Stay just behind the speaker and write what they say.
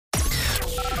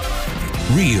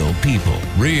Real people,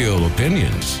 real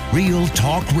opinions, Real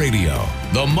Talk Radio.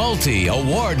 The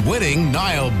multi-award-winning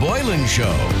Niall Boylan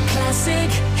Show.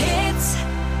 Classic hits.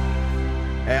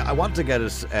 I want to get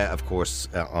us, of course,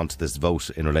 onto this vote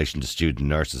in relation to student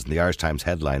nurses. And the Irish Times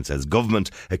headline says,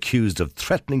 government accused of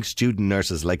threatening student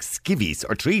nurses like skivvies,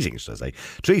 or treating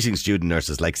student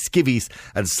nurses like skivvies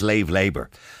and slave labour.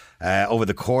 Over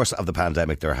the course of the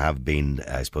pandemic, there have been,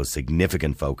 I suppose,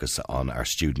 significant focus on our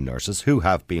student nurses who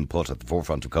have been put at the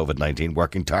forefront of COVID-19,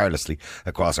 working tirelessly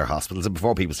across our hospitals. And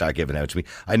before people start giving out to me,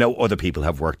 I know other people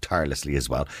have worked tirelessly as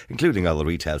well, including all the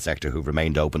retail sector who've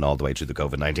remained open all the way through the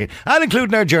COVID-19, and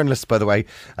including our journalists, by the way,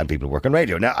 and people who work on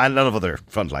radio now, and a lot of other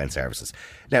frontline services.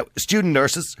 Now, student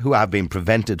nurses who have been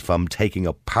prevented from taking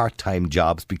up part-time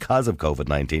jobs because of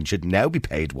COVID-19 should now be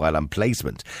paid while on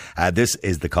placement. This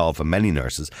is the call for many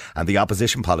nurses and the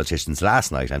opposition politicians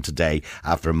last night and today,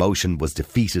 after a motion was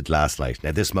defeated last night.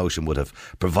 Now, this motion would have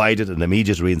provided an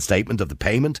immediate reinstatement of the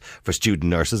payment for student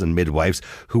nurses and midwives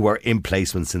who were in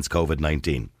placement since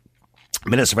COVID-19.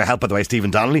 Minister for Health, by the way,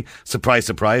 Stephen Donnelly, surprise,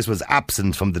 surprise, was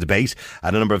absent from the debate,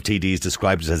 and a number of TDs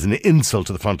described it as an insult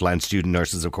to the frontline student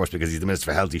nurses, of course, because he's the Minister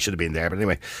for Health, he should have been there. But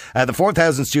anyway, the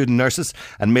 4,000 student nurses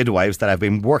and midwives that have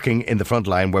been working in the front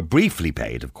line were briefly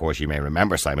paid. Of course, you may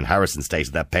remember Simon Harrison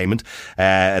stated that payment,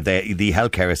 the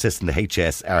healthcare assistant, the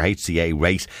HCA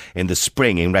rate in the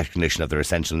spring in recognition of their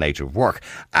essential nature of work.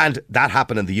 And that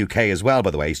happened in the UK as well,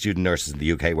 by the way. Student nurses in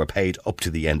the UK were paid up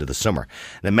to the end of the summer.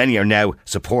 Now, many are now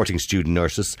supporting student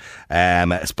nurses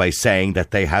by saying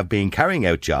that they have been carrying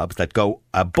out jobs that go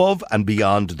above and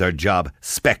beyond their job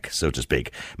spec, so to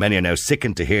speak. Many are now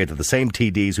sickened to hear that the same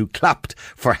TDs who clapped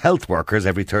for health workers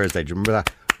every Thursday, do you remember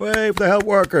that? Wave the health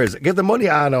workers, give them money.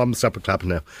 No, I'm stopping clapping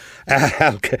now.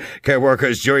 Healthcare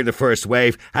workers during the first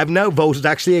wave have now voted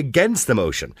actually against the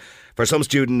motion. For some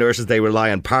student nurses, they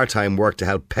rely on part-time work to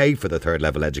help pay for their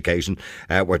third-level education.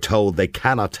 We're told they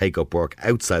cannot take up work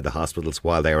outside the hospitals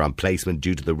while they are on placement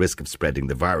due to the risk of spreading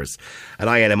the virus. An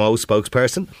INMO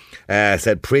spokesperson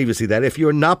said previously that if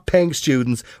you're not paying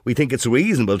students, we think it's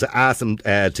reasonable to ask them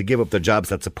to give up their jobs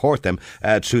that support them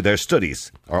through their studies.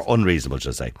 Or unreasonable, should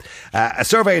I say. A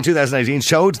survey in 2018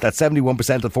 showed that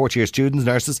 71% of fourth-year students,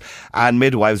 nurses and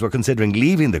midwives were considering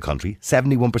leaving the country.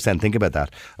 71%, think about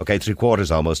that. Okay, three-quarters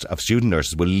almost of student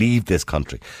nurses will leave this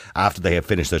country after they have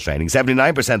finished their training.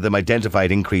 79% of them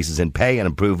identified increases in pay and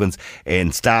improvements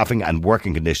in staffing and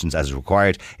working conditions as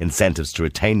required incentives to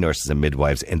retain nurses and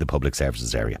midwives in the public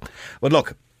services area. But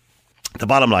look, the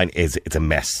bottom line is it's a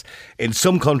mess. In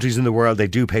some countries in the world, they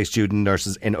do pay student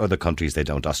nurses. In other countries, they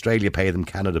don't. Australia pay them.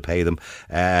 Canada pay them.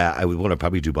 I would wonder,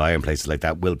 probably Dubai and places like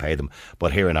that will pay them.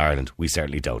 But here in Ireland, we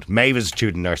certainly don't. Maeve is a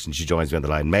student nurse and she joins me on the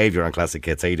line. Maeve, you're on Classic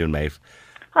Hits. How you doing, Maeve?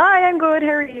 Hi, I'm good. How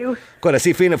are you? Good. I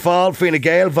see Fianna Fáil, Fine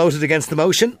Gael voted against the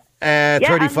motion.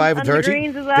 35 and 30. The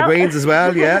Greens as well. The Greens as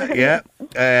well, yeah.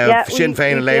 Sinn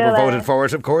Féin and Labour voted for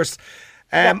it, of course.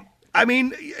 I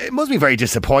mean, it must be very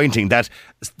disappointing that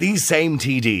these same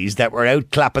TDs that were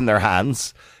out clapping their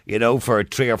hands, you know, for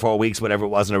 3 or 4 weeks, whatever it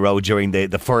was in a row during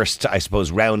the first, I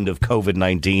suppose, round of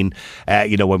COVID-19,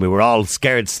 you know, when we were all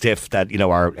scared stiff that, you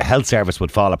know, our health service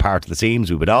would fall apart at the seams,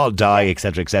 we would all die,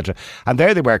 etc., etc. And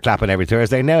there they were clapping every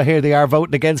Thursday. Now here they are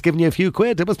voting against giving you a few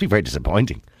quid. It must be very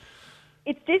disappointing.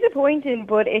 It's disappointing,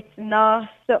 but it's not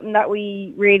something that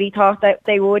we really thought that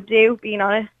they would do, being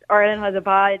honest. Ireland has a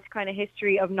bad kind of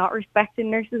history of not respecting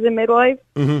nurses and midwives.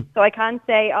 Mm-hmm. So I can't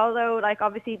say, although like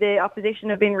obviously the opposition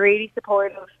have been really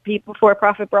supportive of people for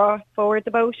profit brought forward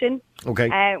the motion.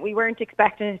 Okay. We weren't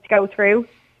expecting it to go through.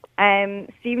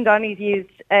 Stephen Donnelly's used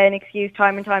an excuse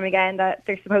time and time again that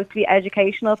there's supposed to be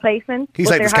educational placements. He's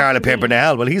like the Scarlet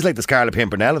Pimpernel. Well, he's like the Scarlet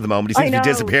Pimpernel at the moment. He seems to be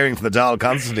disappearing from the doll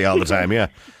constantly all the time, yeah.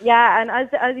 Yeah, and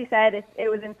as he said, it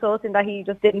was insulting that he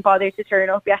just didn't bother to turn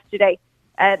up yesterday.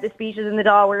 The speeches in the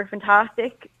doll were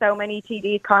fantastic. So many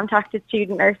TDs contacted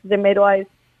student nurses and midwives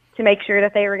to make sure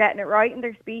that they were getting it right in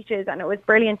their speeches, and it was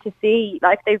brilliant to see.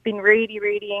 Like, they've been really,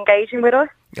 really engaging with us.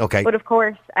 Okay. But of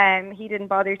course, he didn't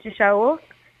bother to show up.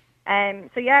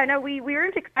 We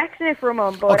weren't expecting it from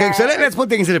him. But, okay, so let's put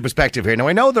things into perspective here. Now,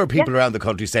 I know there are people around the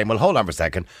country saying, well, hold on for a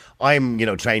second. I'm,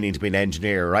 training to be an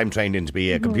engineer, or I'm training to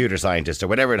be a computer scientist, or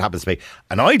whatever it happens to be,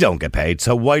 and I don't get paid,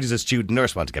 so why does a student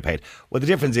nurse want to get paid? Well, the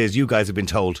difference is you guys have been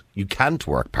told you can't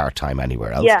work part-time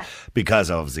anywhere else because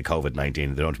of obviously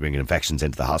COVID-19. They don't bring infections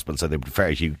into the hospital, so they prefer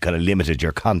you kind of limited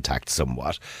your contact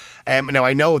somewhat. Now,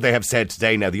 I know they have said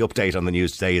today, now the update on the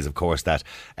news today is, of course, that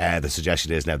the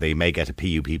suggestion is now they may get a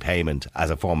PUP payment as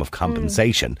a form of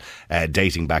compensation,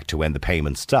 dating back to when the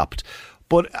payment stopped.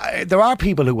 But there are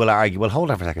people who will argue, well,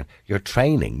 hold on for a second,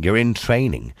 you're in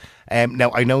training. Now,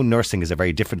 I know nursing is a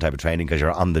very different type of training because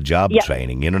you're on the job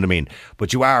training, you know what I mean?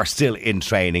 But you are still in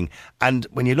training. And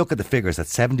when you look at the figures that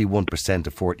 71%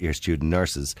 of fourth year student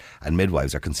nurses and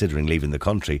midwives are considering leaving the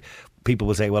country, people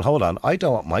will say, well, hold on, I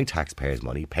don't want my taxpayers'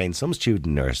 money paying some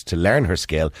student nurse to learn her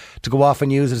skill to go off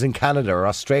and use it in Canada or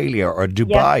Australia or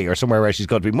Dubai or somewhere where she's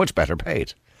going to be much better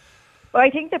paid. Well, I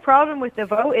think the problem with the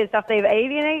vote is that they've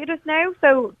alienated us now.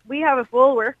 So we have a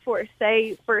full workforce,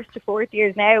 say, first to fourth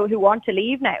years now, who want to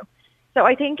leave now. So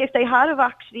I think if they had have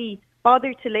actually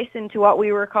bothered to listen to what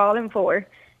we were calling for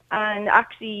and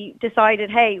actually decided,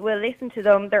 hey, we'll listen to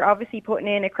them, they're obviously putting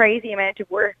in a crazy amount of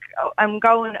work and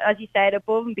going, as you said,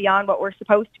 above and beyond what we're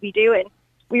supposed to be doing,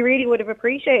 we really would have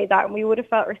appreciated that and we would have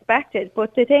felt respected.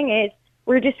 But the thing is,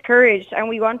 we're discouraged and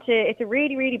we want to, it's a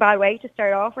really, really bad way to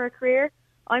start off our career.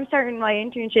 I'm starting my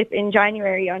internship in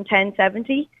January on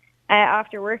 1070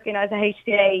 after working as a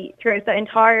HCA throughout the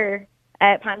entire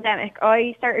pandemic.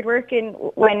 I started working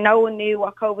when no one knew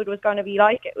what COVID was going to be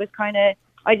like. It was kind of,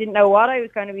 I didn't know what I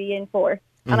was going to be in for.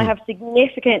 And I have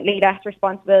significantly less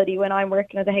responsibility when I'm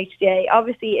working as a HCA.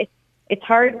 Obviously, it's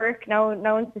hard work. No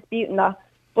one's disputing that.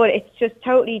 But it's just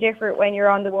totally different when you're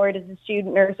on the ward as a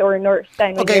student nurse or a nurse.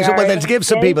 Okay, so then to give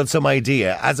some people some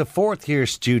idea, as a fourth year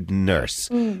student nurse,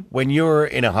 when you're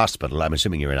in a hospital, I'm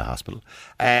assuming you're in a hospital,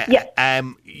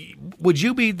 would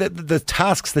you be the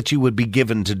tasks that you would be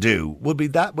given to do, would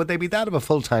they be that of a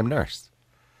full-time nurse?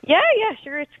 Yeah,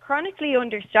 sure. It's chronically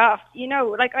understaffed. You know,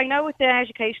 like I know with the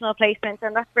educational placements,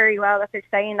 and that's very well that they're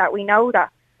saying that, we know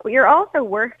that. But you're also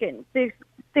working.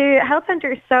 The health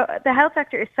sector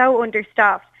is so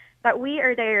understaffed that we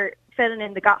are there filling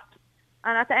in the gaps.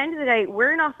 And at the end of the day,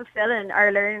 we're not fulfilling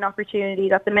our learning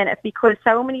opportunities at the minute because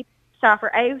so many staff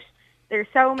are out. There's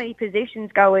so many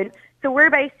positions going. So we're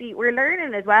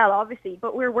learning as well, obviously,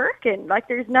 but we're working. Like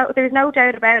there's no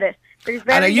doubt about it.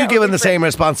 And are you given the same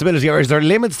responsibility, or is there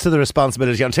limits to the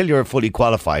responsibility until you're fully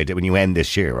qualified when you end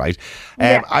this year, right?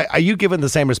 Are you given the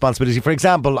same responsibility? For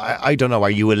example, I don't know, are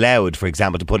you allowed, for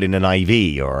example, to put in an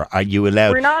IV, or are you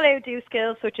allowed... We're not allowed to do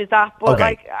skills such as that, but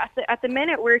like at the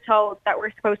minute we're told that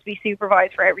we're supposed to be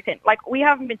supervised for everything. Like we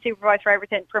haven't been supervised for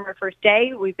everything from our first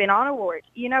day. We've been on a ward,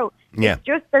 you know. It's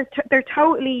just they're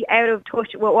totally out of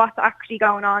touch with what's actually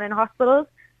going on in hospitals.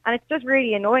 And it's just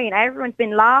really annoying. Everyone's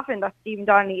been laughing that Stephen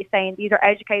Donnelly is saying these are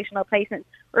educational placements.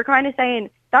 We're kind of saying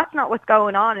that's not what's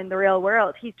going on in the real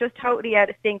world. He's just totally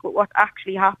out of sync with what's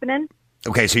actually happening.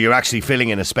 Okay, so you're actually filling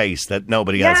in a space that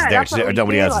nobody else is there to do, or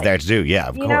nobody else is there to do. Yeah,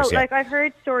 of course. Like I've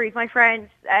heard stories, my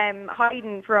friends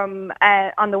hiding from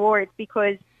on the wards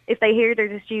because if they hear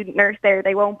there's a student nurse there,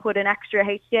 they won't put an extra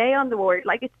HCA on the ward.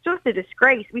 Like, it's just a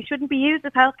disgrace. We shouldn't be used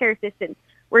as healthcare assistants.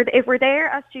 If we're there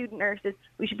as student nurses,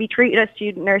 we should be treated as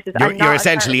student nurses. You're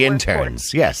essentially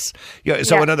interns, yes.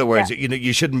 So in other words,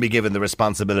 you shouldn't be given the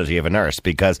responsibility of a nurse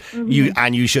because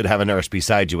you should have a nurse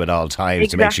beside you at all times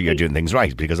to make sure you're doing things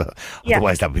right, because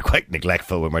otherwise that would be quite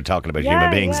neglectful when we're talking about human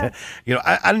beings.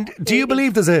 Yeah. And do you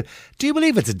believe it's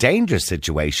a dangerous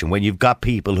situation when you've got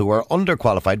people who are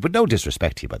underqualified, with no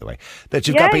disrespect to you, by the way, that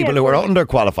you've got people who are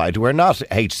underqualified, who are not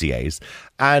HCAs,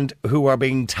 and who are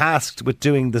being tasked with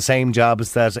doing the same job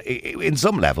as that, in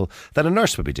some level, that a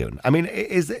nurse would be doing? I mean,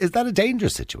 is that a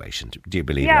dangerous situation, do you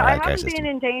believe, in our healthcare system? Yeah, I haven't been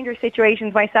in dangerous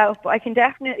situations myself, but I can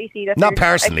definitely see that. Not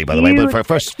personally, by the way, but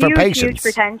for patients.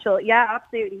 Huge potential, yeah,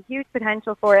 absolutely, huge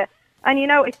potential for it. And,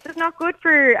 it's just not good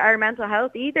for our mental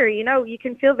health either. You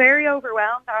can feel very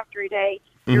overwhelmed after a day.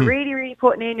 You're really, really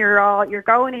putting in your all. You're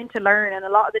going in to learn, and a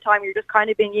lot of the time you're just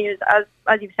kind of being used,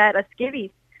 as you've said, as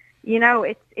skivvies.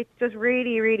 It's just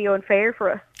really, really unfair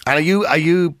for us. And are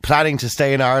you planning to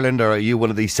stay in Ireland, or are you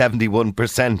one of the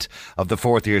 71% of the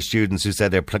fourth year students who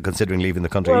said they're considering leaving the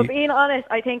country? Well, being honest,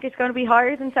 I think it's going to be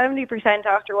higher than 70%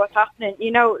 after what's happening.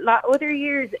 Other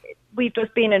years we've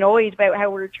just been annoyed about how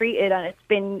we're treated, and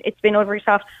it's been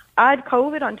overstaffed. Add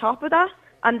COVID on top of that,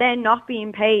 and then not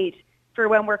being paid for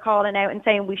when we're calling out and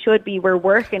saying we're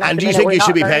working. And do you think you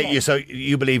should be paid? So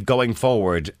you believe going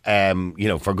forward,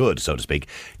 for good, so to speak,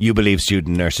 you believe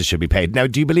student nurses should be paid. Now,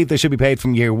 do you believe they should be paid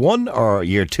from year 1 or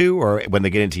year 2 or when they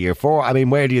get into year 4? I mean,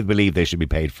 where do you believe they should be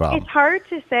paid from? It's hard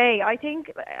to say. I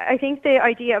think the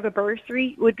idea of a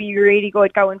bursary would be really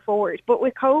good going forward. But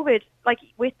with COVID, like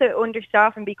with the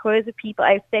understaffing, because of people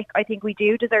out sick, I think we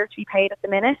do deserve to be paid at the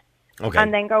minute. Okay.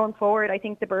 And then going forward, I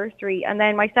think the bursary. And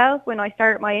then myself, when I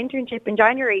start my internship in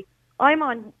January, I'm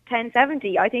on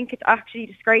 1070. I think it's actually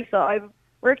disgraceful. I've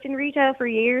worked in retail for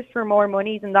years for more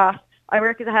money than that. I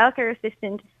work as a healthcare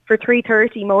assistant for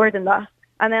 330 more than that.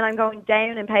 And then I'm going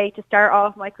down in pay to start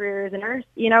off my career as a nurse.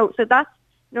 So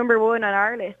number one on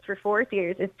our list for fourth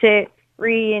years is to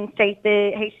reinstate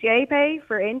the HCA pay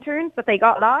for interns that they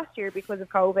got last year because of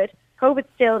COVID. COVID's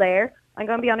still there. I'm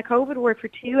going to be on a COVID ward for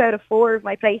 2 out of 4 of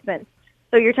my placements.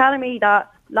 So you're telling me that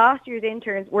last year's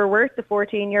interns were worth the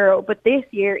 €14, but this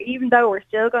year, even though we're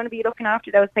still going to be looking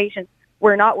after those patients,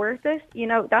 we're not worth it. You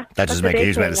know, that doesn't make a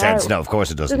huge amount of sense. No, of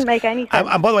course it doesn't. Doesn't make any sense.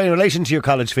 And by the way, in relation to your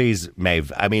college fees,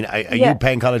 Maeve, I mean, are you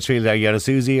paying college fees? Are you on a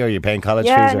Susie? Or are you paying college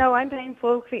fees? Yeah, no, I'm paying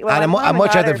full fee. Well, and how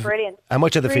much are the brilliant. How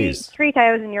much are the fees?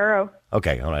 €3,000.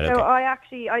 Okay, all right. So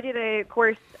okay. I did a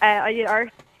course. I did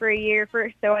arts for a year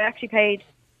first, so I actually paid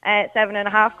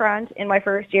 $7,500 in my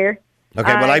first year.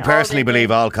 Okay, well, I personally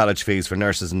believe all college fees for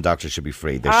nurses and doctors should be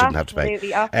free. They shouldn't have to pay.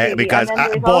 Absolutely. Because,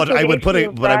 but I would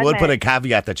put a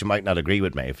caveat that you might not agree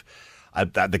with, Maeve.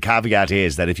 The caveat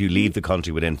is that if you leave the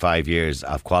country within 5 years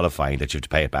of qualifying, that you have to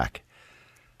pay it back.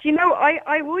 Do you know,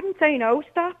 I wouldn't say no to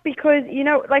that because, you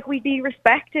know, like we'd be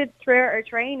respected throughout our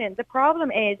training. The problem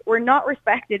is we're not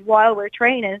respected while we're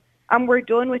training and we're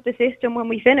done with the system when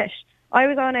we finish. I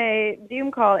was on a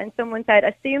Zoom call and someone said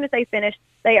as soon as they finish,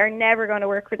 they are never going to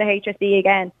work for the HSE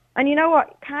again. And you know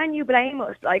what? Can you blame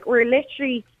us? Like, we're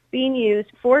literally being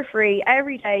used for free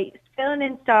every day, filling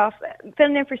in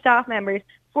for staff members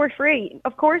for free.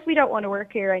 Of course we don't want to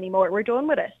work here anymore. We're done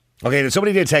with it. Okay,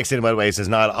 somebody did text in, by the way, says,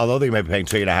 Niall, although they may be paying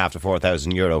 €3,500 to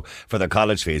 €4,000 for their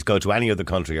college fees, go to any other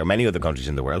country or many other countries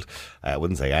in the world, I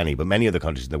wouldn't say any, but many other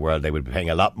countries in the world, they would be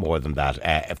paying a lot more than that.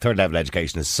 If third level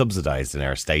education is subsidised in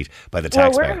our state by the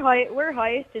taxpayer. Well, we're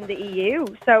highest in the EU,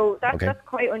 so that's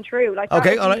quite untrue. Like,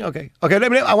 okay, all right, okay.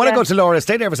 I want to go to Laura.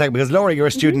 Stay there for a second, because Laura, you're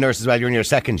a student nurse as well. You're in your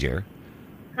second year.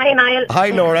 Hi, Niall. Hi,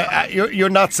 Laura. You're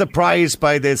not surprised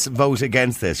by this vote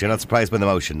against this? You're not surprised by the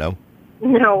motion, no?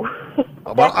 No.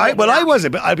 I was.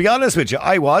 I'll be honest with you.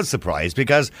 I was surprised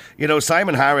because, you know,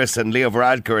 Simon Harris and Leo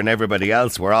Varadkar and everybody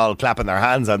else were all clapping their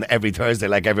hands on every Thursday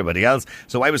like everybody else.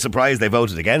 So I was surprised they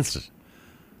voted against it.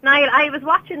 Niall, I was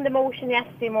watching the motion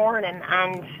yesterday morning,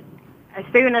 and as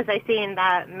soon as I seen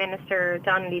that Minister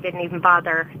Donnelly didn't even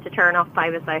bother to turn up, I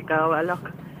was like, oh, well,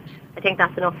 look, I think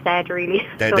that's enough said, really.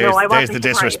 There's the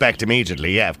disrespect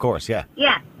immediately. Yeah, of course. Yeah.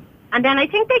 Yeah. And then I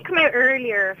think they come out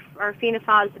earlier, or Fianna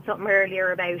Fáil said something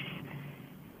earlier about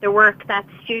the work that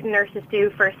student nurses do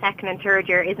for second and third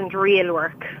year isn't real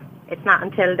work. It's not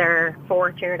until their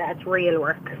fourth year that it's real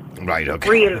work. Right, okay.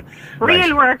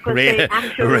 Real work was the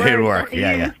actual real work,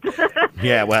 yeah.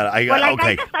 Yeah, well, I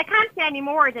guess I can't say any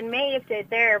more than Maeve did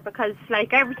there, because,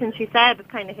 like, everything she said was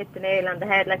kind of hit the nail on the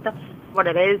head. Like, that's what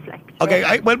it is. Like.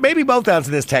 Okay, well, maybe both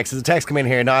answer this text. There's a text come in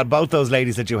here now. Both those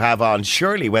ladies that you have on,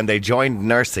 surely when they joined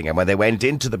nursing and when they went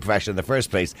into the profession in the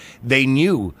first place, they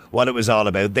knew what it was all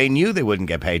about. They knew they wouldn't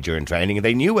get paid during training, and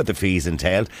they knew what the fees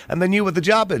entailed, and they knew what the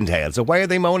job entailed. So why are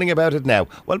they moaning about it now?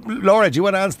 Well, Laura, do you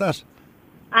want to answer that?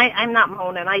 I'm not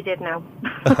moaning. I did know.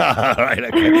 All right,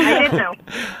 okay. I did know.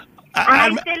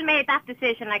 And I still made that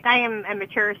decision. Like, I am a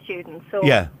mature student, so...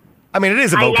 Yeah. I mean, it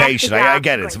is a vocation. I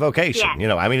get it. It's a vocation. Yeah. You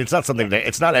know, I mean, it's not something that,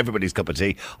 it's not everybody's cup of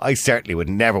tea. I certainly would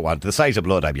never want, the sight of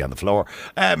blood, I'd be on the floor.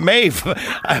 Maeve,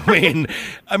 I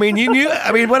mean, you knew,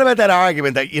 what about that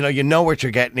argument that, you know what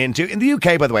you're getting into? In the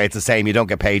UK, by the way, it's the same. You don't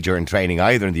get paid during training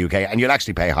either in the UK, and you'll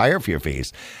actually pay higher for your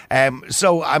fees.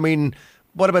 So, I mean,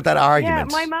 what about that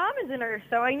argument? Yeah, my mum is a nurse,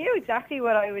 so I knew exactly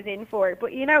what I was in for.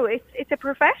 But, you know, it's a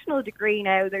professional degree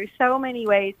now. There's so many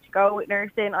ways to go with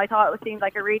nursing. I thought it seemed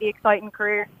like a really exciting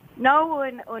career. No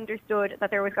one understood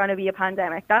that there was going to be a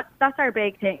pandemic. That's our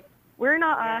big thing. We're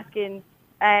not asking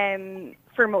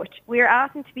for much. We're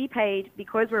asking to be paid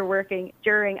because we're working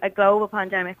during a global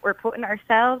pandemic. We're putting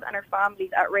ourselves and our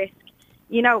families at risk.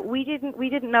 You know, we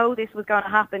didn't know this was going to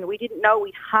happen. We didn't know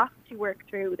we'd have to work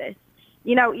through this.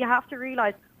 You know, you have to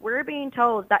realise we're being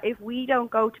told that if we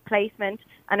don't go to placement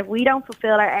and if we don't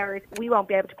fulfil our hours, we won't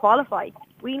be able to qualify.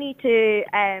 We need to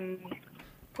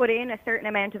put in a certain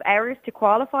amount of hours to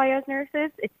qualify as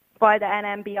nurses. It's by the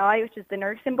NMBI, which is the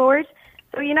nursing board.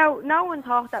 So, you know, no one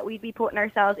thought that we'd be putting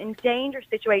ourselves in dangerous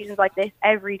situations like this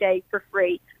every day for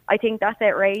free. I think that's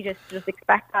outrageous to just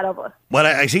expect that of us. Well,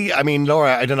 I see. I mean,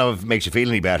 Laura, I don't know if it makes you feel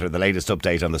any better. The latest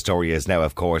update on the story is now,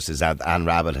 of course, is that Anne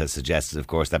Rabbitte has suggested, of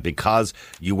course, that because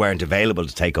you weren't available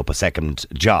to take up a second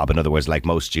job, in other words, like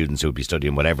most students who would be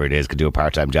studying whatever it is, could do a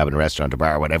part-time job in a restaurant or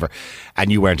bar or whatever,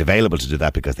 and you weren't available to do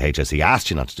that because the HSE asked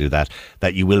you not to do that,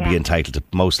 that you will be entitled to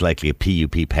most likely a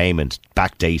PUP payment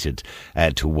backdated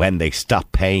to when they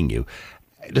stop paying you.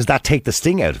 Does that take the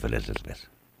sting out of it a little bit?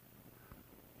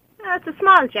 It's a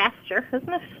small gesture, isn't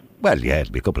it? Well, yeah,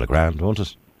 it'll be a couple of grand, won't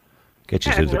it? Get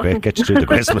you through the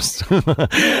Christmas.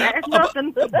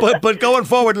 Nothing. But going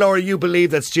forward, Laura, you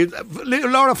believe that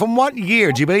Laura, from what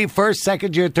year do you believe? First,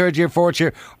 second year, third year, fourth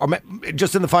year, or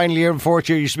just in the final year and fourth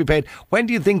year you should be paid? When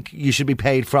do you think you should be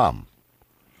paid from?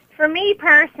 For me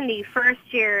personally, first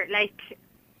year, like,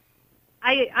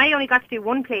 I only got to do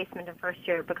one placement in first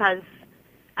year because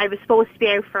I was supposed to be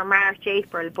out for March,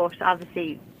 April, but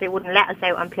obviously they wouldn't let us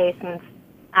out on placements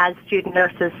as student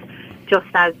nurses, just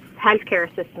as healthcare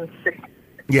assistants.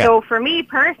 Yeah. So for me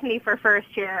personally, for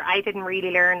first year, I didn't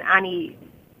really learn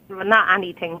not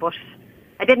anything, but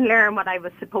I didn't learn what I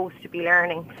was supposed to be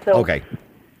learning. So Okay.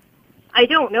 I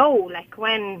don't know, like,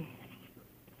 when...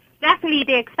 Definitely,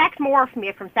 they expect more from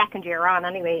you from second year on,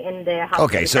 anyway, in the hospital.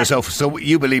 Okay, so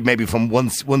you believe maybe from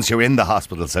once you're in the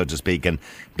hospital, so to speak, and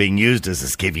being used as a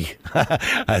skivvy. Well,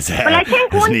 I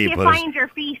think once you find your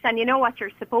feet and you know what you're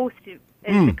supposed to,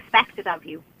 is expected of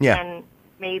you, then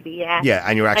maybe, yeah. Yeah,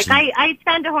 and you're actually... Like, I'd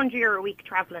spend €100 a week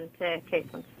travelling to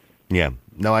placements. Yeah.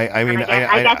 No, I mean,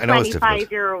 I get know it's difficult.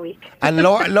 €25 a week. And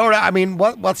Laura, I mean,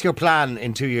 what's your plan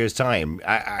in 2 years' time?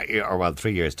 Or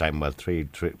 3 years' time,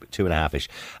 2.5-ish.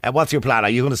 What's your plan? Are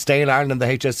you going to stay in Ireland in the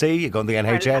HSC? Are you going to the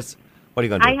NHS? What are you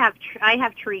going to do? I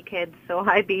have 3 kids, so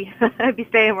I'd be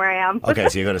staying where I am. Okay,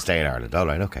 so you're going to stay in Ireland. All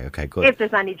right, okay, good. If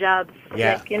there's any jobs.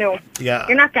 Yeah. Like,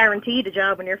 you're not guaranteed a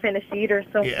job when you're finished either.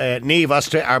 So.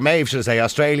 Niamh, or Maeve, should I say,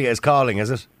 Australia is calling, is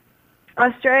it?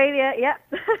 Australia, yeah.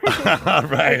 All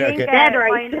right, I think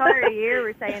my entire year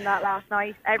were saying that last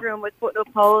night. Everyone was putting up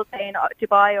polls saying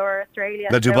Dubai or Australia.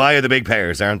 The Dubai are the big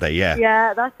players, aren't they? Yeah.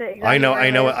 Yeah, that's it. Exactly.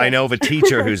 I know of a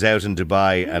teacher who's out in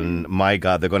Dubai, and my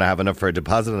God, they're going to have enough for a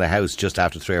deposit in a house just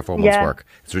after 3 or 4 months' work.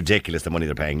 It's ridiculous the money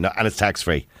they're paying, and it's tax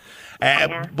free.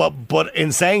 But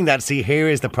in saying that, see, here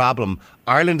is the problem.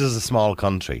 Ireland is a small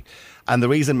country. And the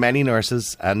reason many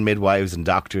nurses and midwives and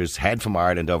doctors head from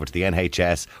Ireland over to the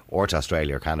NHS or to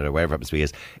Australia or Canada, wherever it happens to be,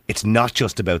 is it's not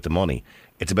just about the money.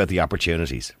 It's about the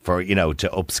opportunities for, to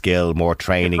upskill, more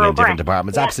training in different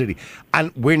departments. Yeah. Absolutely.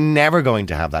 And we're never going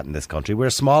to have that in this country. We're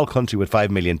a small country with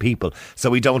 5 million people. So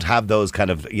we don't have those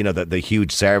kind of, the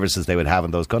huge services they would have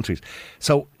in those countries.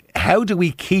 So how do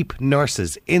we keep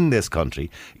nurses in this country?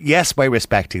 Yes, by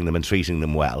respecting them and treating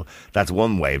them well. That's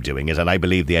one way of doing it. And I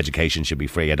believe the education should be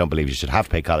free. I don't believe you should have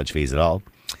to pay college fees at all.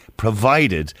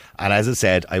 Provided, and as I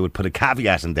said, I would put a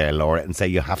caveat in there, Laura, and say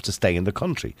you have to stay in the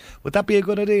country. Would that be a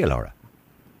good idea, Laura?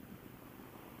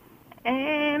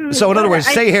 So in other words,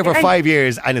 stay here for 5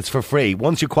 years and it's for free.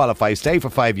 Once you qualify, stay for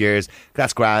 5 years.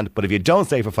 That's grand. But if you don't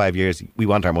stay for 5 years, we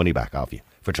want our money back off you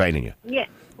for training you. Yeah.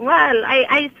 Well,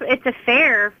 it's a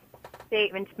fair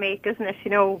statement to make, isn't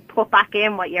it? Put back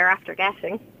in what you're after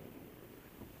getting.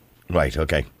 Right.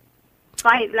 Okay.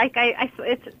 See,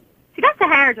 that's a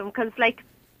hard one because,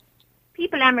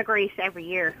 people emigrate every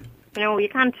year. You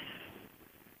can't.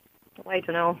 I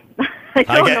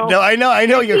don't know. I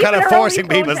know. You're kind of forcing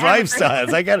people's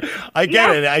lifestyles. I get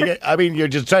it. I mean, you're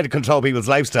just trying to control people's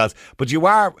lifestyles, but you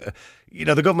are. The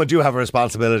government do have a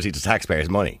responsibility to taxpayers'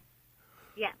 money.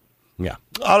 Yeah.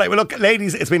 All right. Well, look,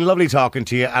 ladies, it's been lovely talking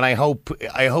to you, and I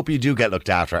hope you do get looked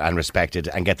after and respected,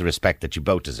 and get the respect that you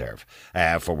both deserve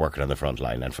for working on the front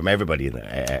line, and from everybody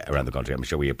around the country. I'm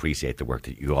sure we appreciate the work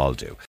that you all do.